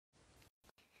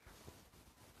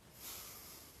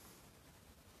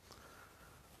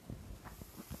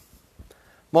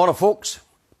Morning, folks.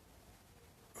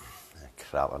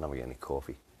 Crap, I never get any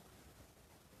coffee.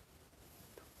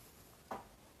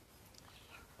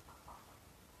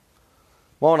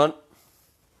 Morning.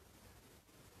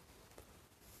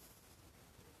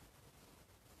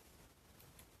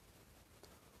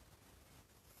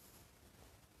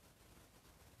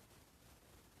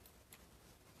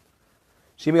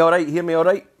 See me all right? Hear me all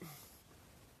right?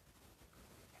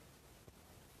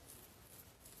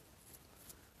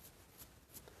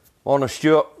 Morning,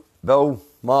 Stuart, Bill,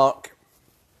 Mark,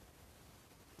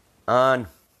 Anne,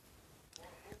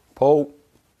 Paul,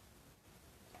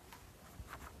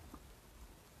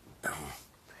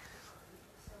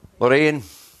 Lorraine,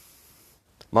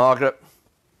 Margaret,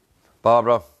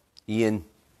 Barbara, Ian.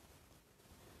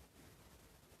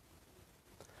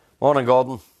 Morning,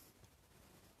 Gordon.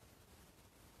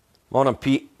 Morning,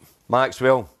 Pete,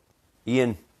 Maxwell,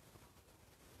 Ian.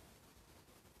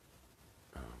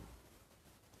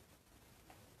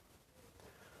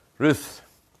 Ruth,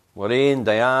 Lorraine,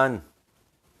 Diane,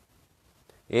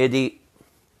 Eddie.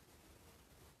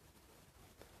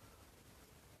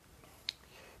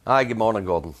 Hi, good morning,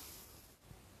 Gordon.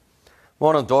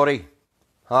 Morning, Dory,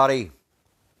 Harry.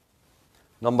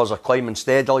 Numbers are climbing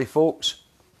steadily, folks.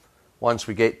 Once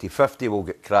we get to 50, we'll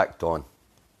get cracked on.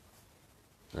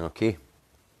 Okay.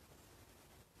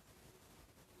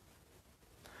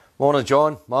 Morning,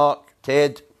 John, Mark,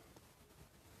 Ted.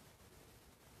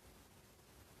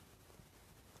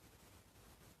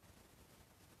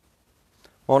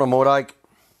 Morning, Morag.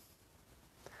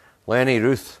 Lenny,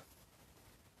 Ruth.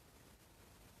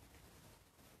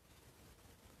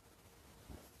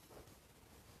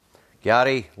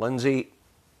 Gary, Lindsay,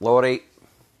 Laurie.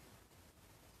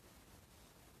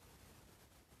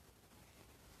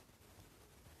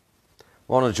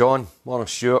 Morning, John. Morning,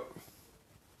 Stuart.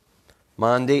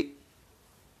 Mandy.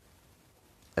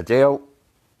 Adele.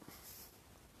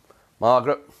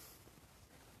 Margaret.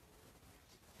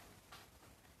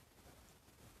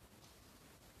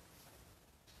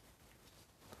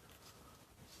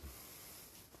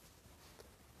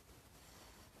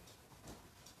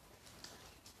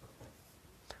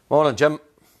 Morning, Jim.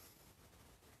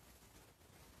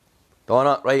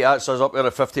 Donna. Right, that's us up there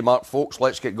at 50 mark, folks.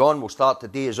 Let's get going. We'll start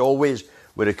today, as always,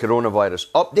 with a coronavirus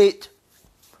update,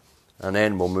 and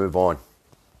then we'll move on.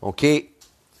 Okay.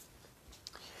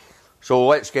 So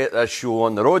let's get this show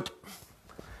on the road.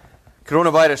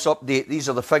 Coronavirus update. These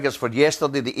are the figures for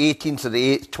yesterday, the 18th of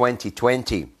the 8th,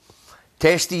 2020.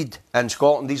 Tested in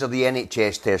Scotland. These are the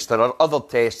NHS tests. There are other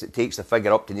tests that takes the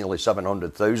figure up to nearly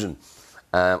 700,000.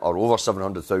 Or over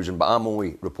 700,000, but I'm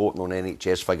only reporting on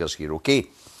NHS figures here, okay?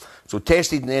 So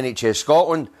tested in NHS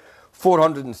Scotland,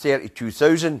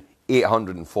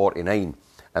 432,849,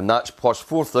 and that's plus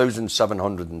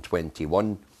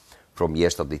 4,721 from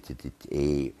yesterday to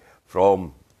today,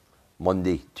 from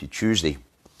Monday to Tuesday.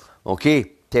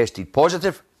 Okay, tested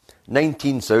positive,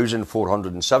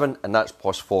 19,407, and that's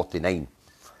plus 49.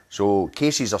 So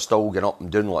cases are still going up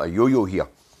and down like a yo-yo here.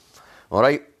 All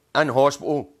right, in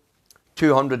hospital,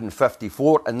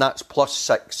 254, and that's plus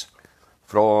 6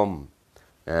 from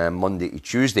Monday to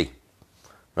Tuesday.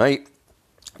 Right?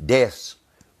 Deaths.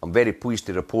 I'm very pleased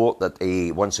to report that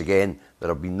once again there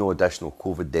have been no additional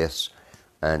COVID deaths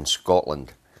in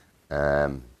Scotland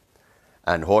and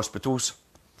hospitals.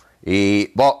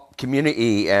 But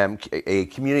community and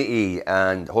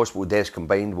hospital deaths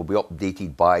combined will be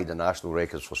updated by the National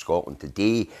Records for Scotland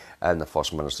today and the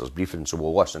First Minister's briefing, so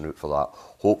we'll listen out for that.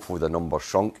 Hopefully the number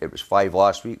shrunk. It was 5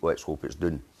 last week. Let's hope it's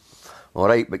down. All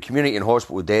right, but community and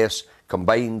hospital deaths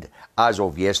combined as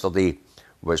of yesterday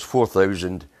was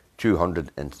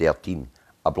 4,213.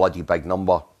 A bloody big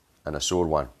number and a sore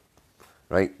one.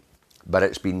 Right? But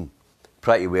it's been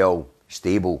pretty well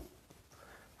stable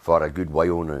for a good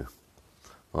while now.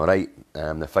 All right,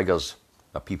 the figures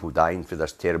of people dying for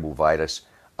this terrible virus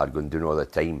are going down all the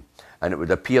time, and it would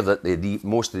appear that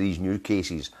most of these new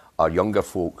cases are younger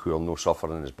folk who are not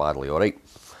suffering as badly. All right,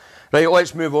 right.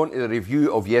 Let's move on to the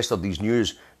review of yesterday's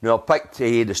news. Now, I picked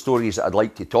the stories that I'd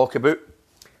like to talk about.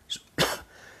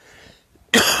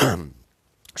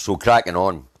 So cracking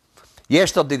on.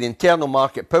 Yesterday, the internal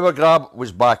market power grab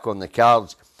was back on the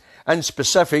cards, in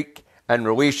specific in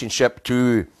relationship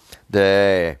to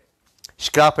the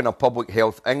scrapping of Public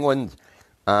Health England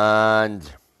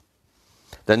and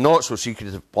the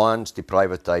not-so-secretive plans to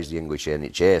privatise the English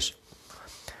NHS.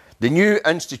 The new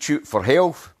Institute for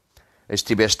Health is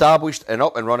to be established and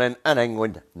up and running in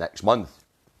England next month.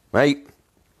 Right?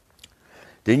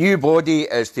 The new body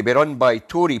is to be run by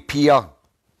Tory peer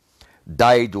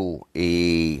Dido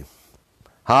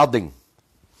Harding,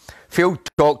 failed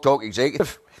talk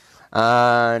executive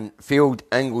and failed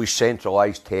English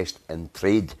centralised test and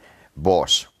trade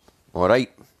boss.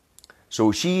 Alright,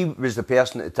 so she was the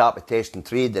person at the top of test and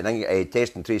trade and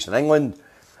test and trace in England,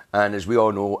 and as we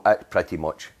all know, it pretty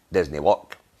much doesn't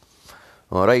work.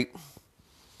 Alright.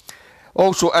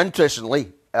 Also,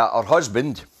 interestingly, her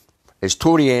husband is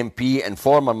Tory MP and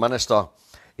former Minister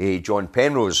John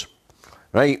Penrose,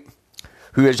 right,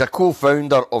 who is a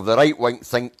co-founder of the right-wing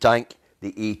think tank, the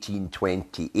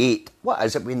 1828. What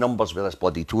is it with numbers with this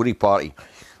bloody Tory party?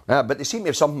 But they seem to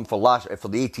have something for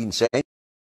the 18th century.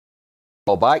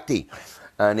 Back to.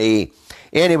 And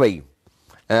anyway,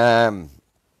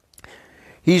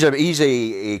 he's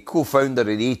a co-founder of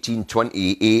the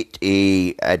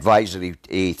 1828 advisory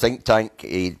think tank.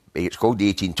 It's called the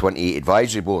 1828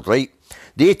 Advisory Board, right?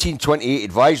 The 1828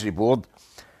 Advisory Board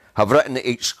have written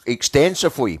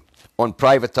extensively on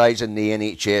privatising the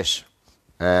NHS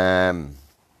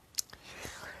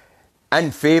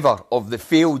in favour of the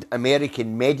failed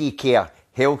American Medicare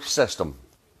health system,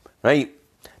 right?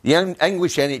 The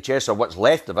English NHS, or what's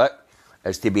left of it,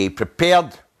 is to be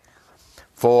prepared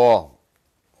for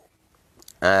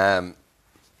an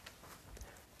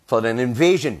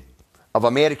invasion of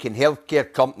American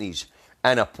healthcare companies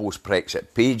in a post-Brexit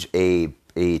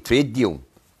a trade deal.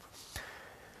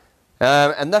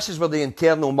 And this is where the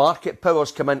internal market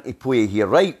powers come into play here,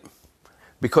 right?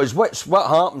 Because what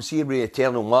happens here with the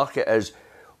internal market is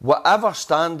whatever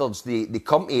standards the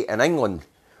company in England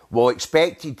will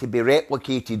expect it to be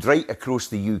replicated right across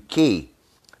the UK.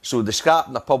 So the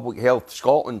scrapping of Public Health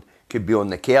Scotland could be on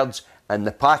the cards, and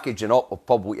the packaging up of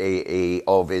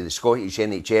the Scottish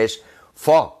NHS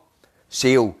for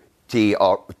sale to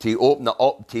open it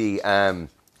up to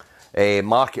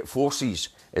market forces,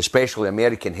 especially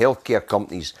American healthcare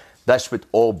companies. This would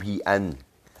all be in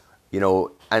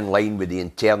line with the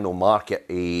internal market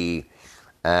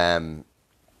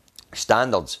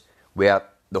standards, where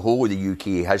the whole of the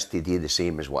UK has to do the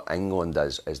same as what England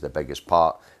does as the biggest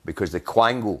part, because the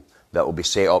quangle that will be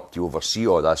set up to oversee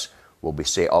all this will be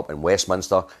set up in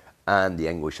Westminster, and the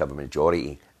English have a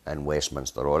majority in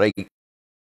Westminster, all right?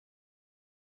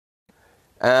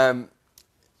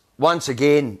 Once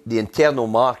again, the internal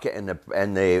market and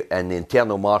the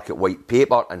internal market white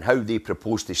paper and how they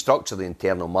propose to structure the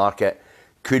internal market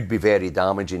could be very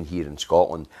damaging here in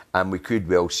Scotland, and we could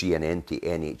well see an end to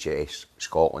NHS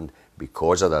Scotland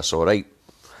because of this, all right?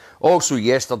 Also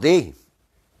yesterday,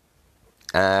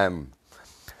 the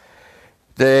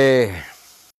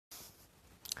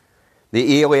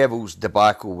A-levels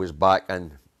debacle was back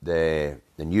in the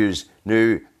news.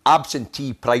 Now,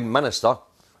 absentee Prime Minister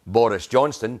Boris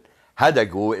Johnson had a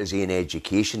go at his own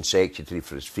Education Secretary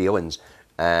for his failings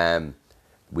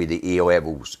with the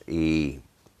A-levels in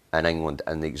England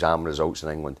and the exam results in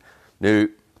England. Now,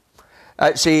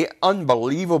 it's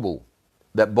unbelievable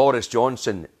that Boris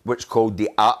Johnson, what's called the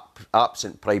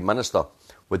absent Prime Minister,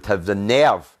 would have the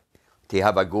nerve to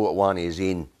have a go at one of his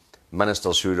own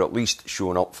ministers who are at least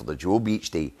showing up for the job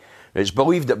each day. It's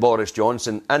believed that Boris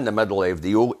Johnson, in the middle of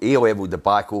the A-level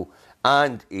debacle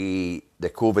and the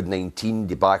COVID-19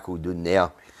 debacle down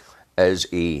there, is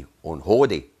on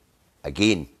holiday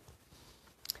again.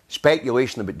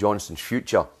 Speculation about Johnson's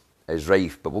future is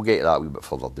rife, but we'll get to that a wee bit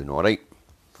further down, all right?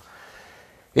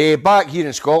 Back here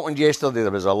in Scotland yesterday,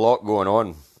 there was a lot going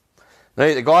on.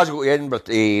 Right, the Glasgow to Edinburgh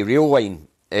rail line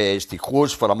is to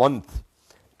close for a month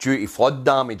due to flood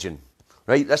damaging.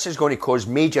 Right, this is going to cause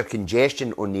major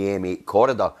congestion on the M8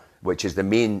 corridor, which is the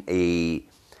main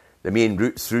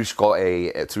route through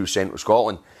through central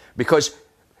Scotland, because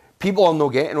people are not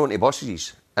getting onto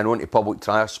buses and onto public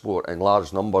transport in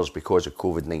large numbers because of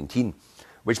COVID-19,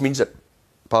 which means that,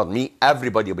 pardon me,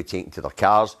 everybody will be taken to their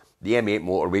cars. The M8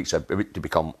 motorways are about to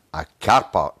become a car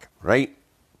park, right?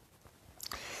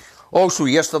 Also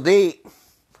yesterday,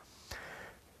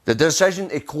 the decision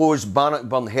to close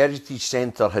Bannockburn Heritage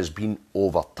Centre has been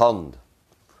overturned.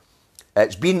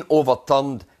 It's been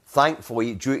overturned,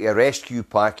 thankfully, due to a rescue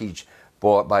package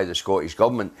bought by the Scottish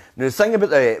Government. Now, the thing about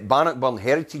the Bannockburn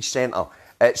Heritage Centre,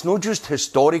 it's not just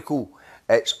historical,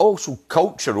 it's also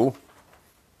cultural.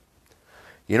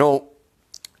 You know,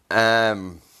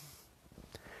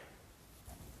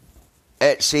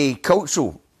 it's a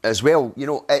cultural as well. You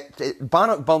know,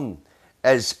 Bannockburn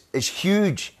is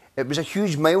huge. It was a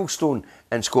huge milestone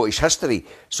in Scottish history.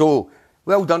 So,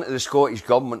 well done to the Scottish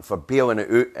Government for bailing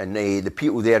it out, and the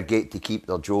people there get to keep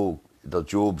their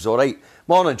jobs, all right?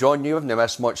 Morning, John. You haven't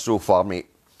missed much so far, mate.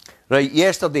 Right,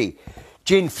 yesterday,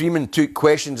 Jane Freeman took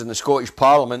questions in the Scottish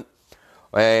Parliament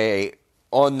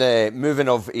on the moving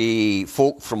of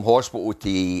folk from hospital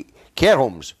to care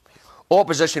homes.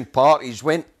 Opposition parties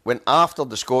went after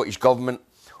the Scottish Government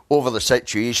over the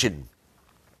situation.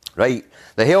 Right?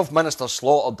 The Health Minister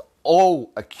slaughtered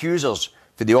all accusers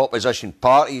for the opposition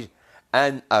parties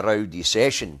in a rowdy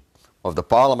session of the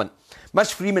Parliament.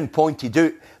 Miss Freeman pointed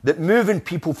out that moving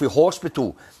people from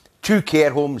hospital to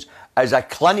care homes is a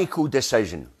clinical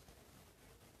decision.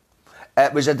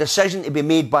 It was a decision to be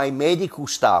made by medical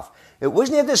staff. It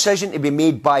wasn't a decision to be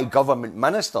made by government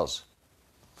ministers.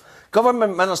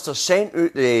 Government ministers sent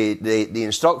out the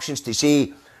instructions to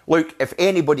say, look, if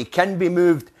anybody can be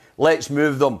moved, let's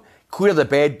move them. Clear the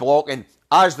bed blocking,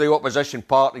 as the opposition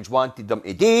parties wanted them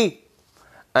to do,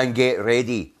 and get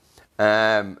ready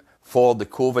for the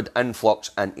COVID influx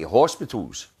into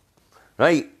hospitals.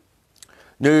 Right?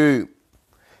 Now,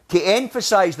 to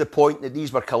emphasise the point that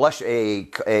these were clinical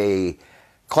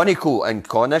and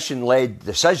clinician-led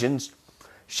decisions,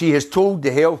 she has told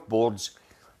the health boards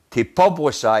to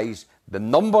publicise the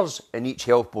numbers in each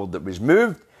health board that was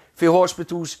moved from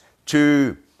hospitals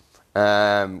to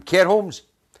care homes,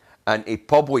 and to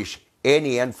publish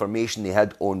any information they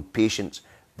had on patients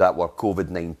that were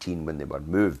COVID-19 when they were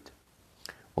moved.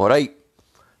 Alright,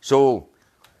 so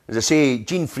as I say,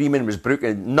 Jean Freeman was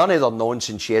broken none of their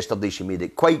nonsense yesterday. She made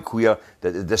it quite clear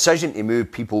that the decision to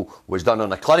move people was done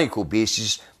on a clinical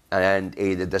basis, and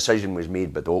the decision was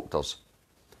made by doctors.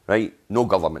 Right? No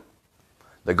government.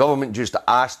 The government just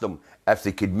asked them if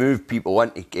they could move people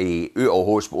into out of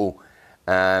hospital,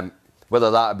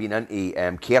 whether that had been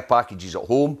into care packages at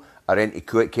home or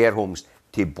into care homes,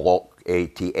 to block,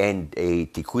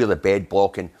 to clear the bed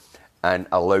blocking and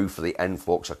allow for the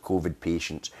influx of COVID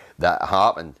patients that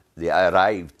happened. They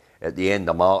arrived at the end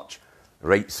of March,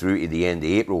 right through to the end of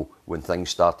April, when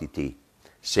things started to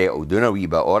settle down a wee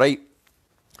bit. All right.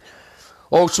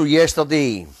 Also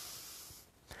yesterday,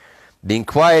 the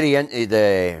inquiry into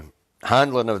the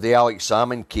handling of the Alex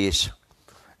Salmond case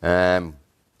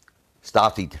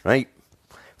started, right?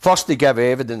 First to give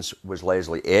evidence was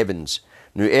Leslie Evans.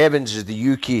 Now, Evans is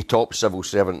the UK top civil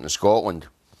servant in Scotland.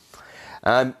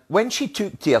 And when she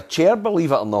took to her chair,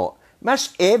 believe it or not,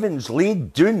 Miss Evans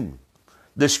laid down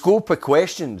the scope of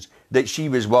questions that she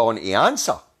was willing to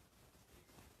answer.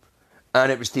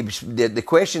 And it was the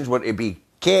questions were to be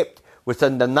kept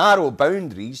within the narrow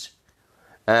boundaries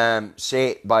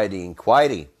set by the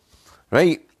inquiry.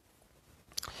 Right?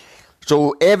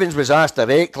 So Evans was asked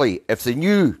directly if the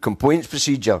new complaints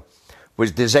procedure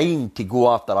was designed to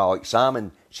go after Alex Salmond.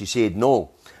 She said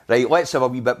no. Right, let's have a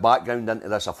wee bit background into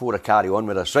this before I carry on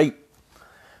with this.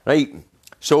 Right.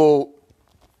 So,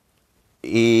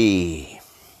 the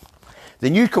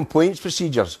new complaints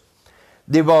procedures,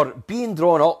 they were being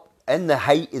drawn up in the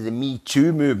height of the Me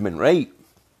Too movement, right?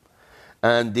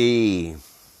 And it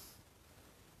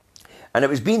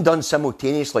was being done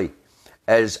simultaneously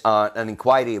as an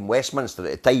inquiry in Westminster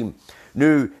at the time.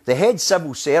 Now, the head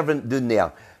civil servant down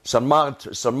there, Sir Mark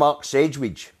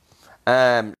Sedgewell,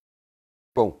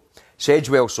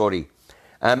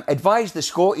 advised the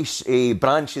Scottish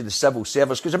branch of the civil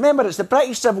service, because remember, it's the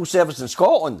British civil service in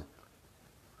Scotland.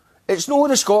 It's not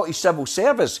the Scottish civil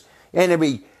service.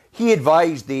 Anyway, he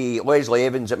advised Leslie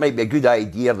Evans it might be a good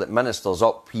idea that ministers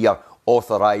up here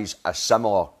authorise a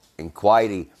similar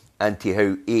inquiry into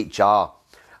how HR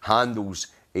handles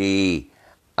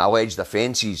alleged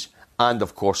offences and,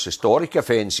 of course, historic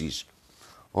offences.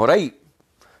 All right.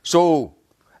 So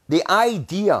the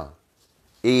idea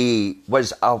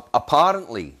was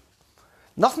apparently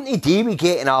nothing to do with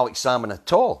getting Alex Salmond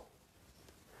at all.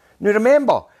 Now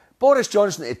remember, Boris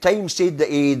Johnson at the time said that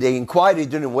the inquiry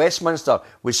done in Westminster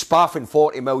was spaffing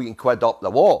 40 million quid up the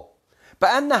wall.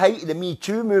 But in the height of the Me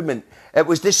Too movement, it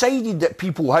was decided that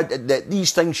that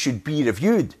these things should be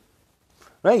reviewed.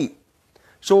 Right?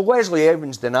 So Leslie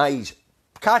Evans denies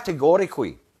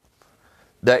categorically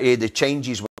that the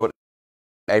changes were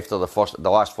after the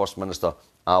last First Minister,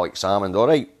 Alex Salmond. All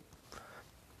right.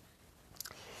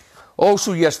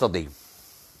 Also yesterday,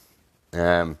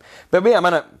 but wait a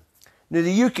minute. Now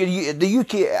the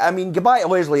UK. I mean, go back to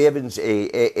Leslie Evans'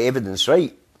 evidence,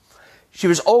 right? She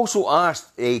was also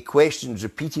asked questions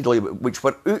repeatedly which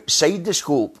were outside the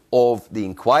scope of the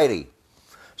inquiry.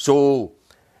 So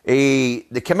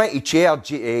the committee chair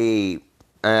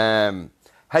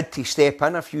had to step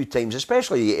in a few times,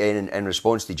 especially in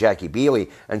response to Jackie Bailey,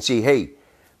 and say, hey,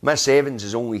 Miss Evans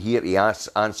is only here to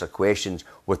answer questions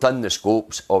within the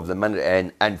scopes of the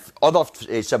minute, and other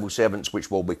civil servants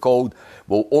which will be called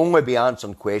will only be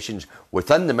answering questions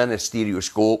within the ministerial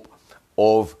scope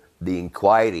of the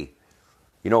inquiry.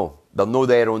 You know, they'll know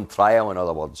their own trial, in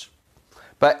other words.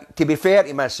 But to be fair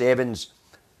to Miss Evans,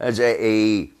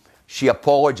 she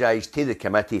apologised to the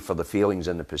committee for the failings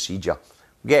in the procedure.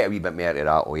 We'll get a wee bit more of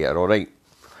that later, all right?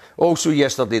 Also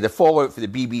yesterday, the fallout for the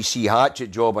BBC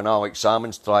hatchet job on Alex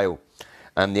Salmond's trial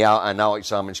and Alex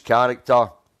Salmond's character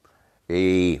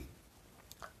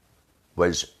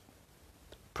was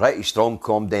pretty strong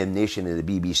condemnation of the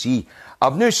BBC.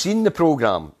 I've now seen the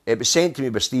programme. It was sent to me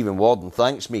by Stephen Warden.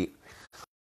 Thanks, mate.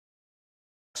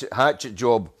 Hatchet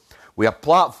job with a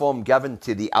platform given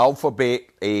to the alphabet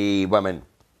women,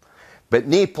 but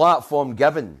no platform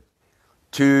given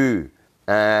to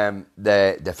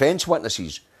the defence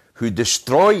witnesses who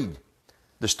destroyed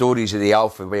the stories of the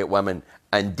alphabet women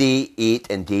on day 8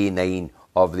 and day 9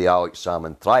 of the Alex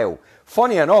Salmond trial.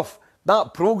 Funny enough,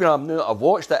 that programme, now that I've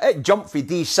watched it, it jumped for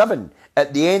day 7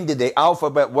 at the end of the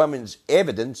alphabet women's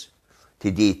evidence to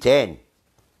day 10.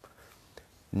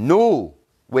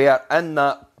 Nowhere in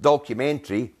that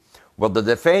documentary were the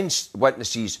defence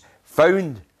witnesses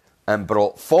found and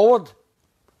brought forward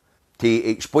to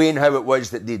explain how it was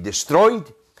that they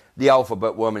destroyed the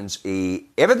alphabet women's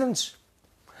evidence.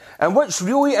 And what's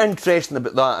really interesting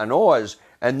about that and all is,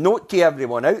 and note to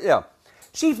everyone out there,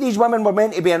 see if these women were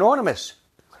meant to be anonymous,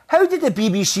 how did the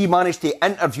BBC manage to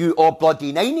interview all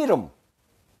bloody 9 of them?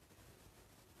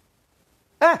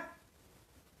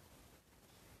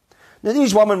 Now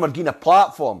these women were given a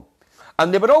platform,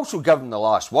 and they were also given the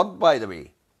last word, by the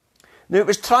way. Now it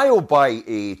was trialled by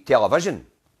television,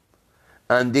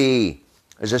 and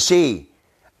as I say,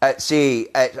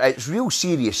 it's real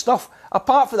serious stuff.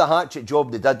 Apart from the hatchet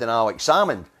job they did in Alex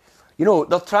Salmond, you know,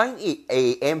 they're trying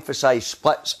to emphasise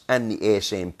splits in the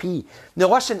SNP. Now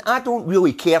listen, I don't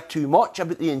really care too much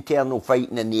about the internal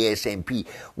fighting in the SNP.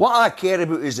 What I care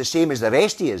about is the same as the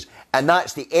rest of us, and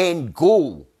that's the end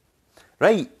goal.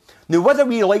 Right? Now whether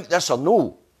we like this or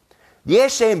no, the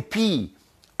SNP,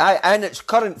 in its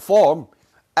current form,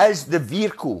 is the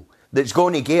vehicle that's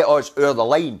going to get us over the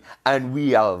line, and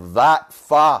we are that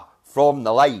far from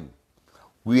the line.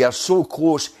 We are so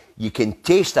close, you can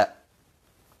taste it.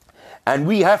 And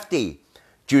we have to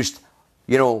just,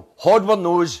 you know, hold our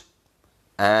nose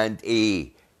and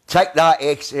tick that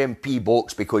SNP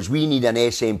box, because we need an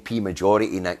SNP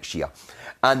majority next year.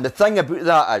 And the thing about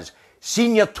that is,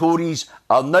 senior Tories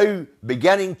are now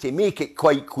beginning to make it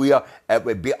quite clear it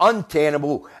would be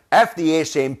untenable if the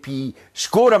SNP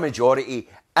score a majority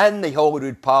in the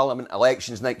Holyrood Parliament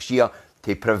elections next year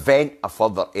to prevent a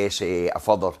further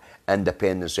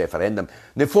independence referendum.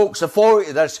 Now folks, the fallout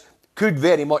of this could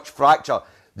very much fracture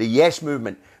the Yes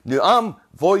movement. Now I'm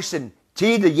voicing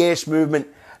to the Yes movement,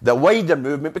 the wider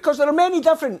movement, because there are many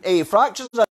different fractures.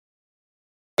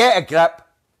 Get a grip.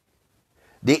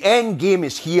 The end game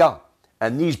is here,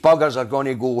 and these buggers are going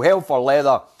to go hell for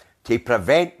leather to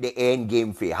prevent the end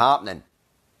game from happening.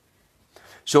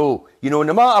 So, you know,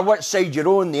 no matter what side you're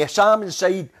on, the Salmond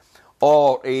side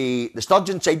or the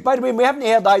Sturgeon side, by the way, we haven't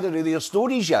heard either of their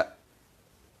stories yet.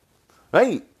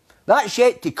 Right? That's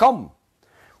yet to come.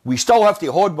 We still have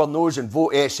to hold our nose and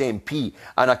vote SNP,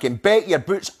 and I can bet your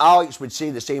boots Alex would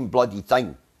say the same bloody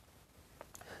thing.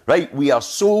 Right? We are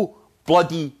so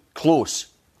bloody close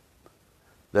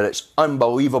that it's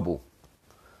unbelievable.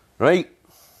 Right?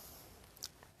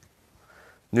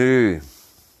 Now,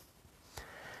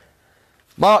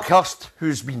 Mark Hurst,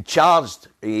 who's been charged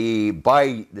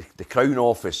by the Crown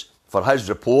Office for his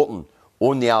reporting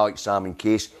on the Alex Salmond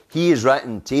case, he has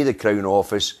written to the Crown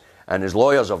Office, and his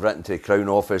lawyers have written to the Crown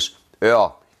Office,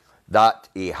 that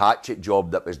hatchet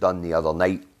job that was done the other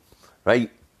night.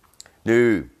 Right?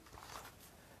 Now,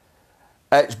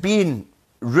 it's been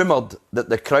rumoured that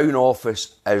the Crown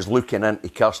Office is looking into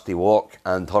Kirsty Walk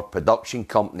and her production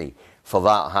company for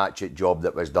that hatchet job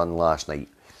that was done last night.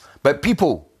 But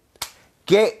people,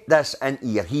 get this into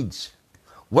your heads.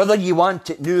 Whether you want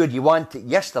it now or you want it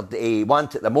yesterday,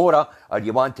 want it tomorrow or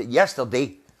you want it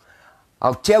yesterday,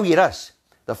 I'll tell you this,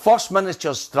 the First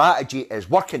Minister's strategy is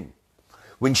working.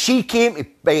 When she came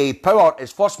to power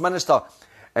as First Minister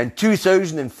in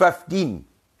 2015,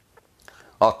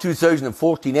 or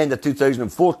 2014, end of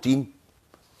 2014,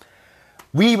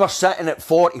 we were sitting at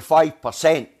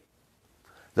 45%.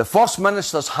 The First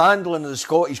Minister's handling of the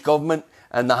Scottish Government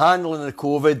and the handling of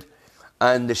COVID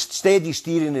and the steady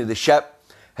steering of the ship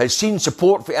has seen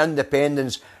support for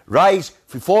independence rise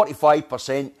from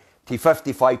 45% to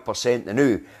 55%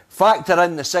 now. Factor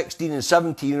in the 16 and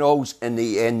 17-year-olds and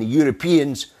the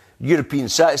European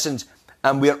citizens,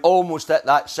 and we're almost at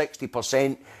that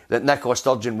 60% that Nicola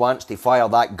Sturgeon wants to fire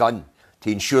that gun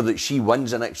to ensure that she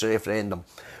wins the next referendum.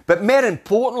 But more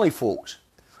importantly, folks,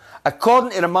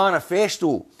 according to the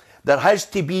manifesto, there has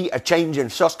to be a change in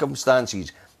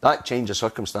circumstances. That change of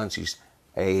circumstances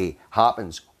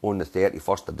happens on the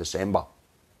 31st of December.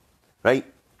 Right?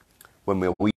 When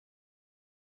we'll leave.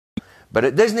 But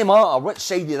it doesn't matter which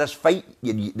side of this fight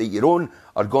that you're on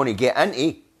are going to get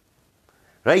into.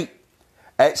 Right?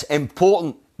 It's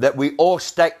important that we all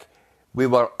stick. We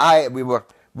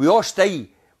all stay.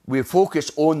 We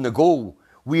focus on the goal.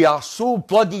 We are so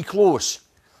bloody close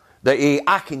that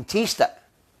I can taste it.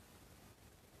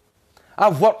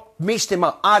 I've worked most of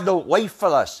my adult life for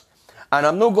this. And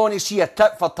I'm not going to see a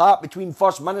tit for tat between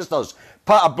First Ministers.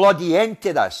 Put a bloody end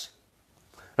to this.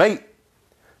 Right?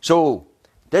 So,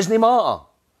 doesn't matter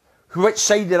which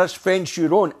side of this fence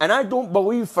you're on. And I don't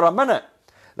believe for a minute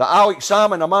that Alex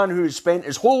Salmond, a man who has spent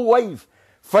his whole life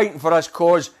fighting for this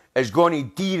cause, is going to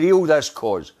derail this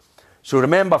cause. So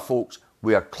remember, folks,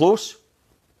 we are close.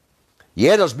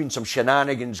 Yeah, there's been some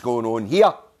shenanigans going on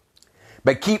here.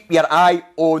 But keep your eye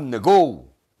on the goal.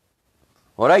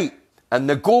 Alright? And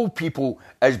the goal, people,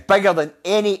 is bigger than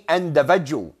any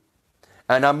individual.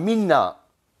 And I mean that.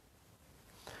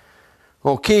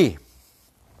 Okay.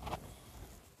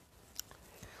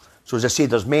 So as I say,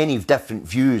 there's many different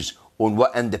views on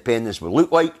what independence will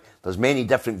look like. There's many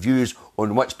different views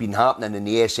on what's been happening in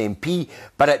the SNP.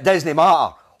 But it doesn't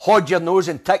matter. Hold your nose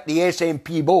and tick the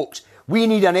SNP box. We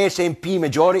need an SNP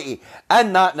majority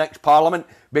in that next Parliament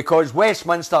because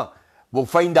Westminster will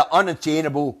find it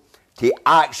unattainable to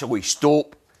actually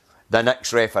stop the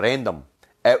next referendum.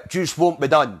 It just won't be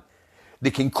done.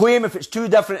 They can claim if it's two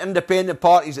different independent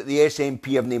parties that the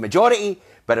SNP have no majority,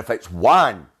 but if it's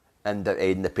one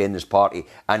independence party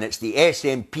and it's the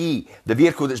SNP, the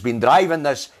vehicle that's been driving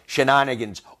this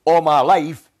shenanigans all my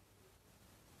life,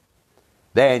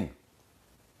 then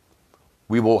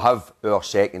we will have our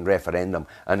second referendum.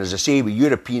 And as I say, with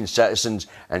European citizens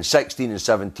and 16 and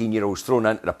 17-year-olds thrown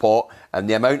into the pot and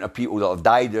the amount of people that have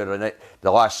died during it the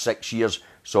last 6 years,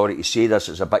 sorry to say this,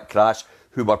 it's a bit crass,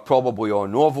 who were probably all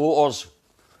no voters,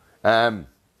 the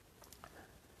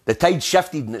tide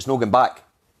shifted and it's no going back.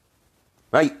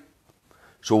 Right?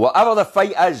 So whatever the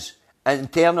fight is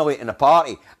internally in the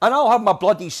party, and I'll have my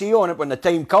bloody say on it when the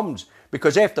time comes,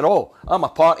 because after all, I'm a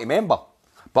party member.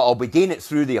 But I'll be doing it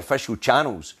through the official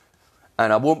channels.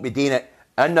 And I won't be doing it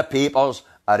in the papers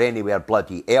or anywhere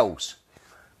bloody else.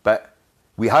 But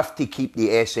we have to keep the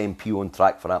SNP on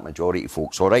track for that majority,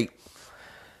 folks, alright?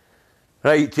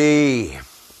 Right,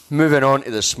 moving on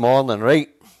to this morning, right?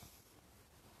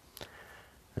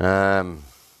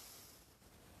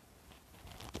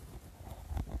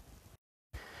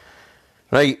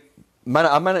 Right,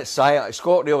 a minute silence.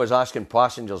 ScotRail was asking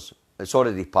passengers. It's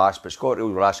already passed, but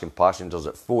ScotRail were asking passengers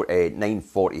at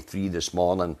 9:43 this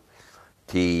morning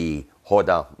to hold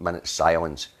a minute's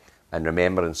silence in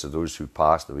remembrance of those who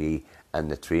passed away in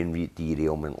the train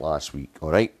derailment last week.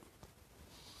 All right.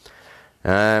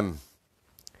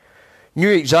 New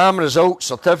exam result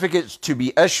certificates to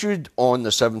be issued on the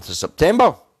 7th of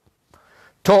September.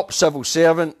 Top civil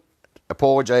servant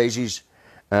apologises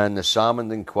and the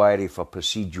Salmond inquiry for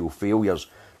procedural failures.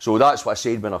 So that's what I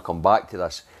said when I come back to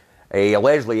this.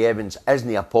 Leslie Evans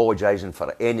isn't apologising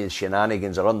for any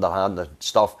shenanigans or underhanded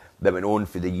stuff that went on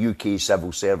for the UK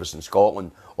civil service in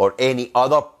Scotland or any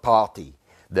other party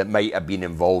that might have been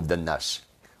involved in this.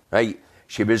 Right?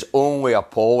 She was only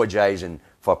apologising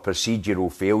for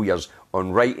procedural failures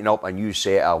on writing up a new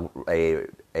set of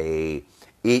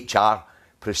HR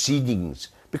proceedings.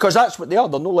 Because that's what they are.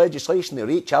 They're no legislation. They're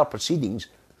HR proceedings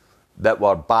that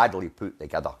were badly put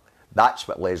together. That's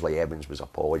what Leslie Evans was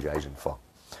apologising for.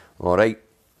 All right.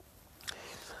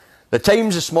 The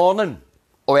Times this morning,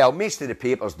 well, most of the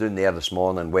papers down there this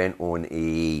morning went on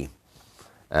the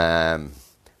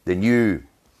new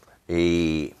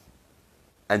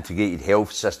integrated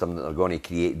health system that they're going to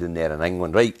create down there in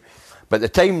England, right? But the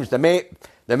Times, the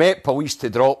Met Police to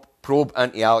drop probe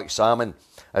into Alex Salmond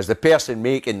as the person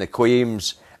making the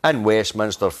claims in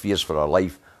Westminster fears for her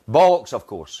life. Bollocks, of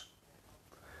course.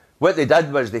 What they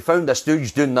did was they found a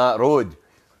stooge down that road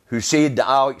who said that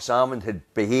Alex Salmond had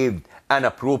behaved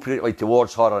inappropriately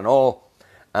towards her and all,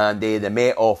 and the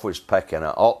Met Office was picking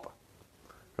it up,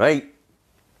 right?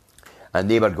 And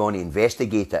they were going to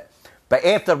investigate it. But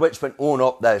after which went on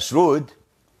up this road,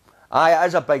 it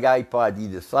is a big iPad,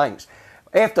 Edith, thanks.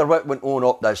 After what went on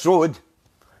up this road,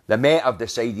 the Met have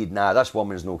decided, nah, this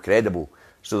woman's no credible.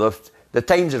 So the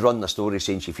Times has run the story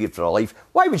saying she feared for her life.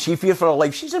 Why would she fear for her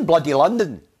life? She's in bloody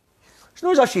London. It's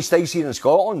not as if she stays here in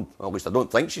Scotland. Well, at least I don't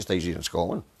think she stays here in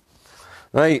Scotland.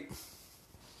 Right.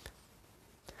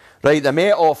 Right, the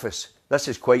Met Office. This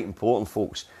is quite important,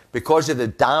 folks. Because of the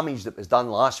damage that was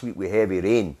done last week with heavy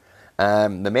rain,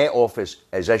 the Met Office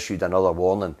has issued another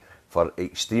warning for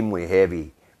extremely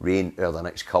heavy rain over the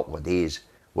next couple of days,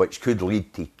 which could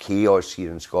lead to chaos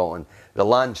here in Scotland. The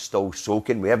land's still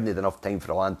soaking. We haven't had enough time for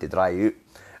the land to dry out.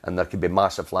 and there could be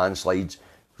massive landslides,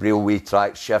 railway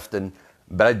tracks shifting,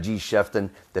 bridges shifting,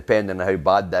 depending on how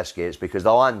bad this gets, because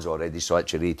the land's already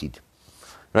saturated.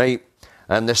 Right?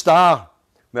 And the Star,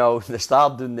 well, the Star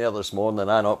down there this morning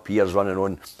and up here's running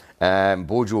on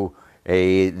Bojo,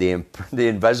 the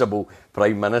invisible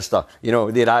Prime Minister. You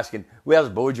know, they're asking, where's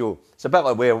Bojo? It's a bit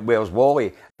like where's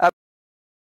Wally? I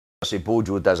say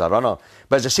Bojo does a runner.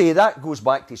 But as I say, that goes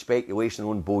back to speculation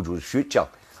on Bojo's future.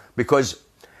 Because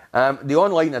the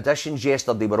online editions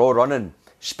yesterday were all running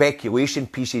speculation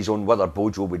pieces on whether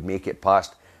Bojo would make it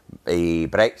past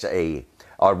Brexit,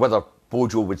 or whether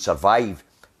Bojo would survive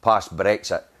past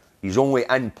Brexit. He's only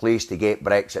in place to get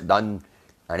Brexit done,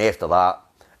 and after that,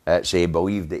 it's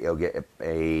believed that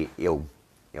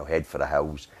he'll head for the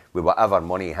hills with whatever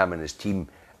money him and his team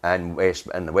in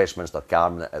the Westminster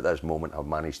Cabinet at this moment have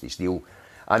managed to steal.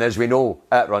 And as we know,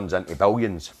 it runs into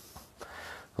billions.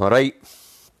 All right.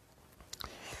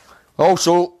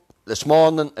 Also, this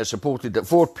morning, it's reported that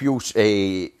 4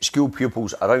 school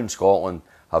pupils around Scotland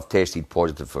have tested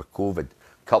positive for COVID.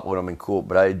 A couple of them in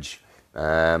Coatbridge,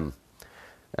 and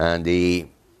I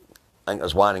think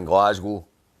there's one in Glasgow,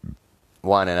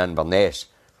 one in Inverness.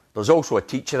 There's also a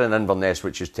teacher in Inverness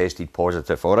which has tested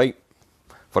positive, all right,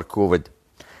 for COVID.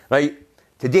 Right,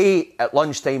 today at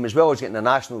lunchtime, as well as getting the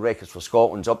National Records for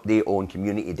Scotland's update on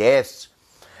community deaths,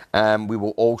 we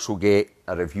will also get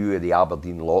a review of the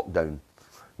Aberdeen lockdown.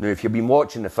 Now, if you've been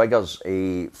watching the figures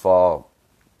for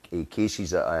cases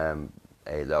that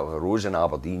arose in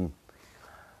Aberdeen,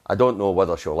 I don't know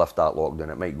whether she'll lift that lockdown.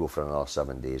 It might go for another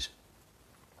 7 days.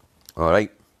 All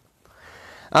right.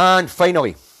 And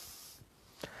finally,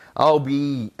 I'll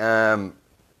be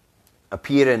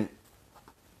appearing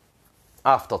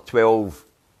after 12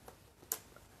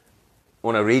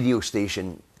 on a radio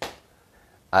station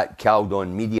at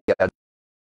Caldon Media.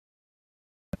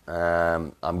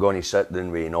 I'm going to sit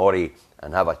down with Norrie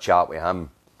and have a chat with him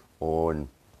on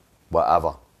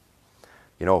whatever.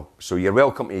 You know, so you're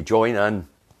welcome to join in,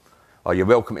 or you're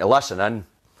welcome to listen in.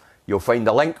 You'll find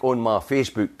a link on my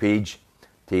Facebook page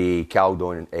to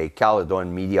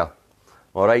Caledon Media.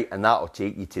 All right, and that'll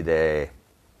take you to the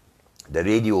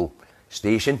radio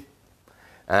station.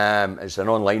 It's an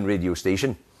online radio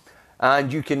station.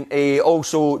 And you can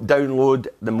also download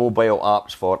the mobile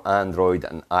apps for Android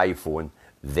and iPhone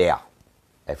there,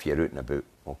 if you're out and about.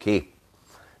 Okay.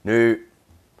 Now,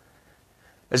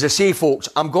 as I say, folks,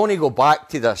 I'm going to go back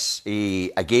to this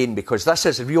again, because this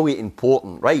is really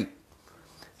important, right?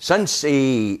 Since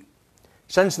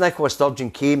Nicola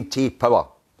Sturgeon came to power,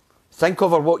 think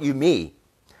over what you may,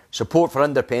 support for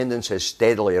independence has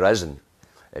steadily risen.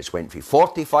 It's went from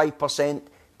 45%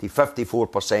 to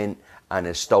 54% and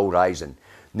is still rising.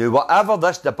 Now, whatever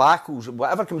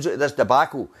comes out of this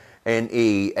debacle, and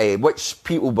which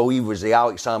people believe was the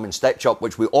Alex Salmond stitch-up,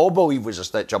 which we all believe was a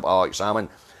stitch-up of Alex Salmond,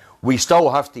 we still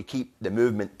have to keep the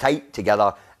movement tight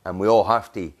together, and we all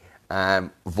have to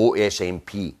vote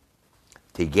SNP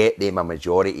to get them a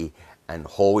majority in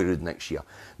Holyrood next year.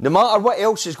 No matter what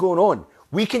else is going on,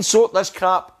 we can sort this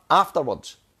crap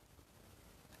afterwards,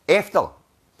 after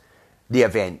the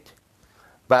event.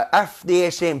 But if the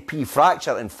SNP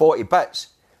fracture in 40 bits,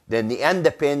 then the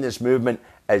independence movement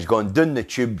has gone down the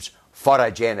tubes for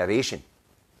a generation.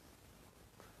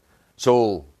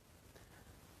 So,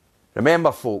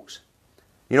 remember, folks,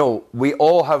 you know, we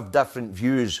all have different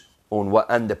views on what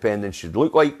independence should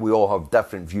look like. We all have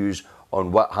different views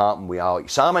on what happened with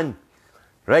Alex Salmond,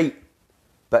 right?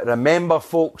 But remember,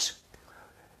 folks,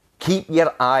 keep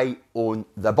your eye on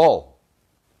the ball.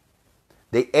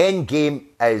 The end game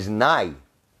is nigh.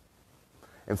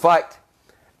 In fact,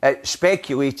 it's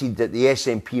speculated that the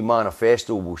SNP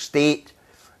manifesto will state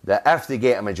that if they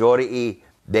get a majority,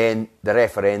 then the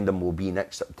referendum will be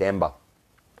next September.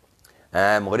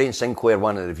 Lorraine Sinclair,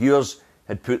 one of the viewers,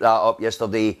 had put that up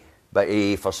yesterday, but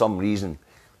for some reason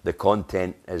the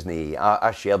content isn't.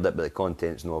 I shared it, but the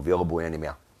content's not available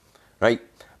anymore. Right?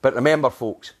 But remember,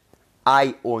 folks,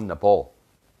 eye on the ball.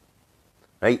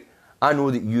 Right? I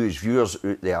know that you as viewers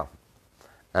out there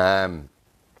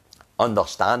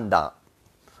understand that.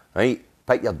 Right?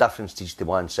 Put your differences to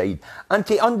one side. And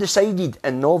to undecided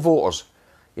and no voters,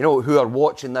 you know, who are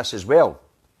watching this as well.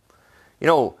 You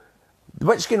know,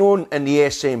 what's going on in the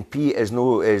SNP is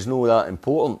no that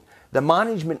important. The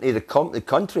management of the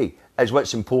country is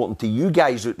what's important to you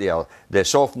guys out there, the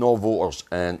soft no voters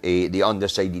and the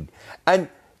undecided. And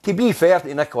to be fair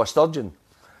to Nicola Sturgeon,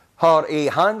 her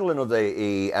handling of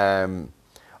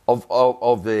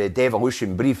the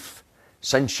devolution brief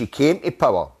since she came to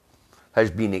power has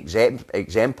been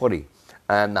exemplary,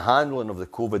 and the handling of the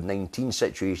COVID-19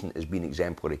 situation has been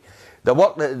exemplary. The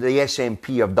work that the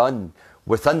SNP have done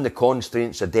within the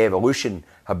constraints of devolution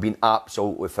have been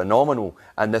absolutely phenomenal.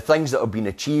 And the things that have been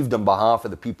achieved on behalf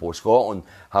of the people of Scotland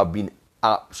have been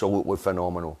absolutely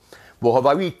phenomenal. We'll have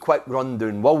a wee quick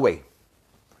rundown, will we?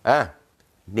 No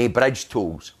bridge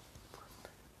tolls.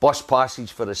 Bus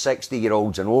passage for the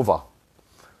 60-year-olds and over.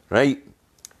 Right?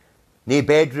 No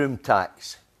bedroom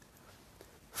tax.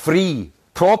 Free,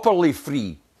 properly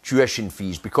free tuition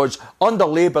fees, because under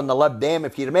Labour and the Lib Dem,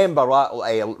 if you remember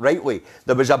rightly,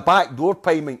 there was a backdoor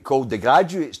payment called the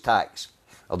graduates tax,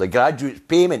 or the graduates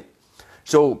payment.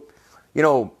 So, you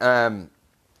know,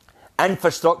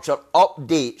 infrastructure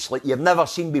updates like you've never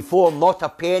seen before, not a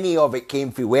penny of it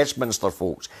came from Westminster,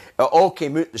 folks. It all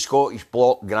came out the Scottish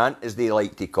Bloc grant, as they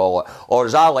like to call it, or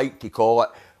as I like to call it,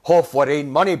 half our own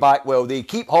money back, well, they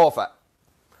keep half it.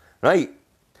 Right?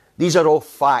 These are all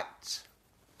facts.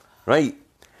 Right?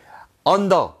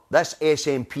 Under this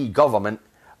SNP government,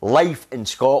 life in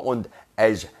Scotland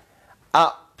is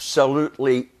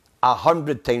absolutely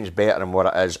 100 times better than what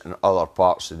it is in other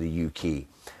parts of the UK.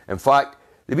 In fact,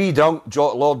 the wee drunk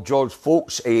Lord George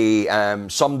Folks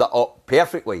summed it up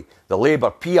perfectly, the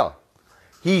Labour peer.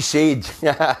 He said,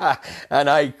 and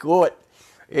I quote,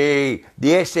 the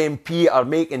SNP are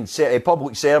making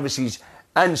public services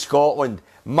in Scotland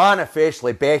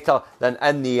manifestly better than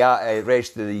in the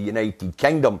rest of the United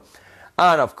Kingdom.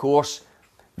 And of course,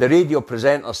 the radio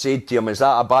presenter said to him, is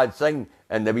that a bad thing?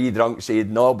 And the wee drunk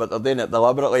said, no, but they're doing it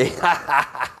deliberately.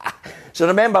 So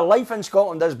remember, life in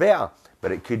Scotland is better,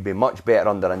 but it could be much better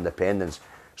under independence.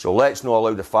 So let's not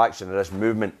allow the faction of this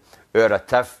movement, our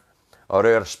tiff or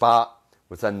our spat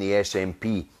within the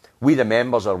SNP. We the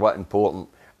members are what's important,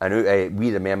 and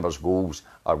we the members' goals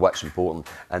are what's important.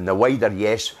 And the wider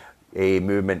yes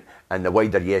movement and the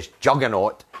wider yes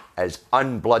juggernaut is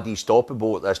unbloody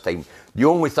stoppable at this time. The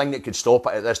only thing that could stop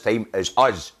it at this time is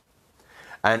us.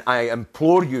 And I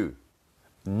implore you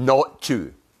not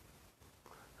to.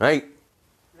 Right?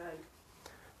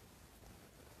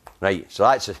 Right, so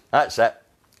that's it.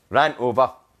 Rant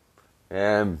over.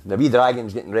 The wee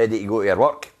dragon's getting ready to go to her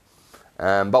work.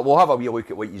 But we'll have a wee look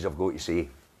at what yous have got to say.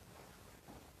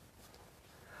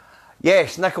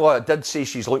 Yes, Nicola did say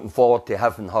she's looking forward to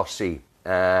having her say,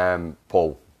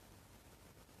 Paul.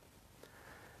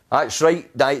 That's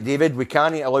right, David. We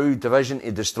can't allow division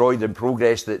to destroy the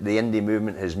progress that the Indy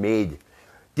movement has made.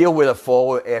 Deal with the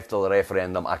fallout after the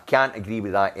referendum. I can't agree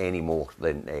with that anymore.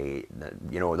 You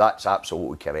know, that's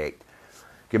absolutely correct.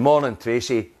 Good morning,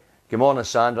 Tracy. Good morning,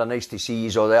 Sandra. Nice to see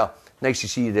you all there. Nice to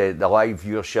see the live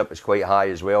viewership is quite high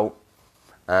as well.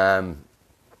 I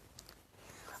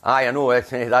know,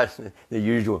 that's the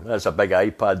usual. That's a big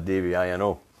iPad, Davy, I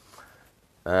know.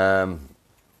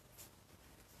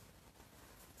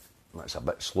 That's a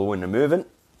bit slow in the moving.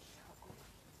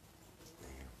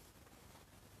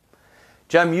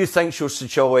 Jim, you think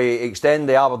she'll extend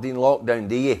the Aberdeen lockdown,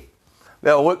 do you?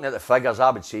 Well, looking at the figures,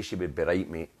 I would say she would be right,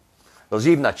 mate. There's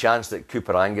even a chance that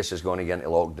Cooper Angus is going to get into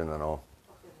lockdown and all.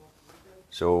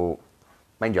 So,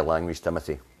 mind your language,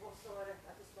 Timothy.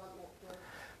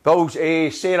 Bill's,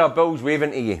 Sarah, Bill's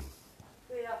waving to you.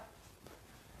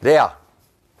 There.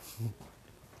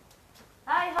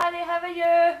 Hi, honey, how are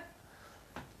you?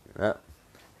 Yeah.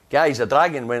 Guys, the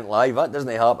dragon went live. That doesn't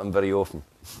happen very often.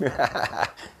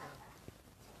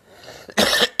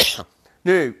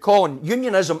 Now, Colin,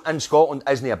 unionism in Scotland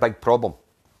isn't a big problem.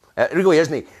 It really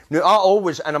isn't. Now, I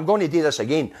always, and I'm going to do this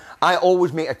again, I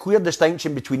always make a clear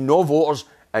distinction between no-voters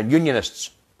and unionists.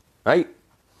 Right?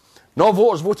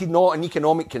 No-voters voted no on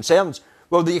economic concerns.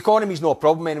 Well, the economy's no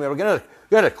problem anyway. We're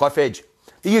at a cliff edge.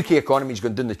 The UK economy's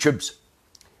going down the tubes.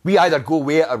 We either go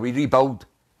away or we rebuild.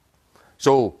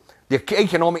 So, the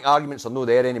economic arguments are no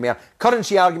there anymore.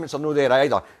 Currency arguments are no there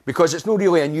either, because it's not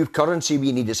really a new currency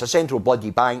we need. It's a central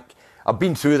bloody bank. I've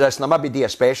been through this and I maybe do a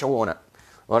special on it.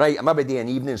 Alright, I maybe do an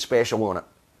evening special on it.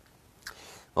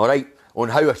 Alright, on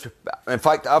how, in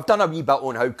fact, I've done a wee bit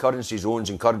on how currency zones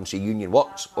and currency union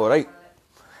works. Alright.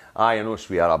 Aye, I know,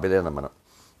 sweetheart, I'll be there in a minute.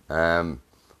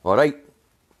 Alright.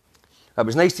 It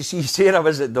was nice to see Sarah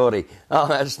visit, Dory. Oh,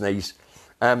 that's nice.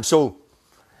 So,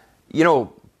 you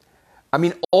know, I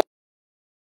mean, all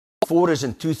for us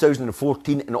in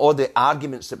 2014 and all the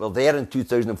arguments that were there in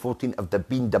 2014 have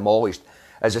been demolished.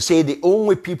 As I say, the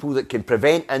only people that can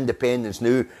prevent independence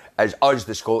now is us,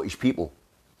 the Scottish people.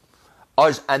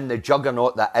 Us in the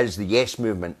juggernaut that is the Yes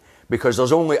movement. Because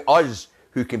there's only us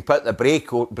who can put the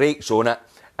brakes on it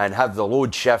and have the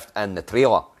load shift in the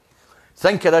trailer.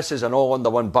 Think of this as an all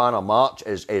under one banner march,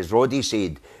 as Roddy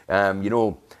said,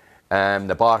 the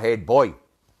Barhead boy.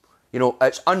 You know,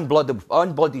 it's unbloody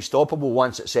stoppable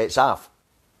once it sets off.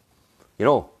 You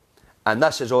know, and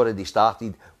this has already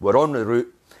started. We're on the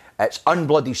route. It's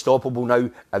unbloody stoppable now,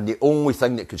 and the only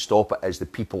thing that could stop it is the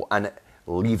people in it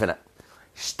leaving it.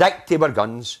 Stick to our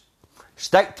guns.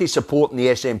 Stick to supporting the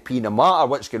SNP no matter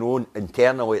what's going on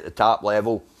internally at the top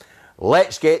level.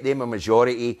 Let's get them a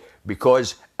majority,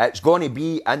 because it's going to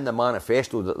be in the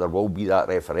manifesto that there will be that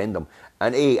referendum.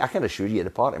 And I can assure you,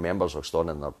 the party members are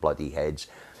standing on their bloody heads.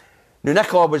 Now,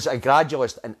 Nicola was a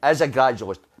gradualist and is a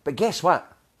gradualist, but guess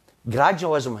what?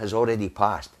 Gradualism has already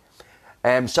passed.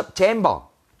 September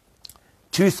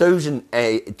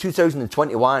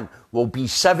 2021 will be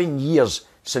 7 years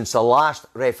since the last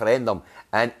referendum,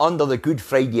 and under the Good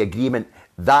Friday Agreement,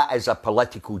 that is a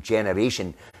political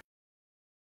generation.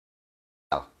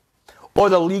 All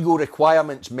the legal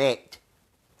requirements met,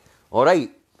 all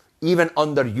right, even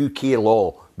under UK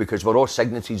law, because we're all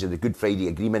signatories of the Good Friday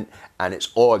Agreement, and it's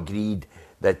all agreed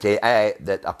that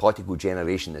that a political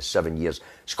generation is 7 years.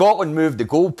 Scotland moved the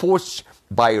goalposts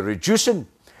by reducing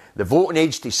the voting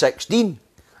age to 16,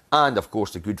 and of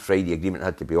course the Good Friday Agreement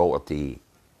had to be altered to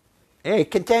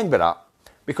contend with that,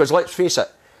 because let's face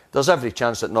it, there's every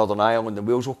chance that Northern Ireland and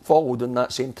Wales will follow down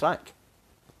that same track.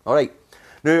 All right.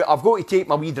 Now, I've got to take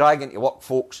my wee dragon to work,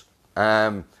 folks.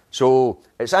 So,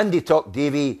 it's Indy took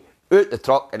Davy out the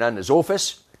truck and in his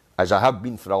office, as I have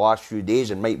been for the last few days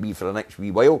and might be for the next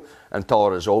wee while, until I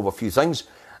resolve a few things.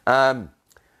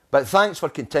 But thanks for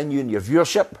continuing your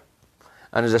viewership.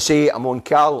 And as I say, I'm on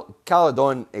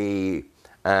Caledon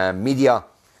Media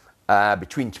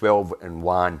between 12 and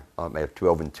 1, or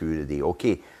 12 and 2 today,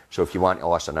 okay? So, if you want to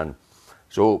listen in.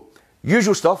 So,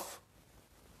 usual stuff.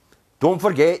 Don't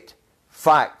forget,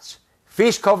 facts.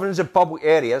 Face coverings in public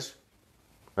areas,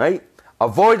 right?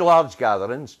 Avoid large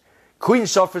gatherings. Clean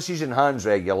surfaces and hands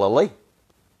regularly.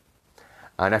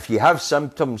 And if you have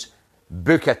symptoms,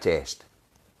 book a test.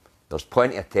 There's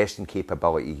plenty of testing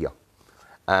capability here.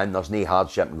 And there's no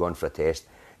hardship in going for a test.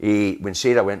 When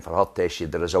Sarah went for her test, she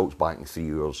had the results back in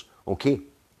 3 hours. Okay?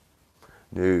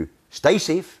 Now, stay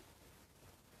safe.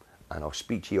 And I'll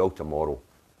speak to you all tomorrow.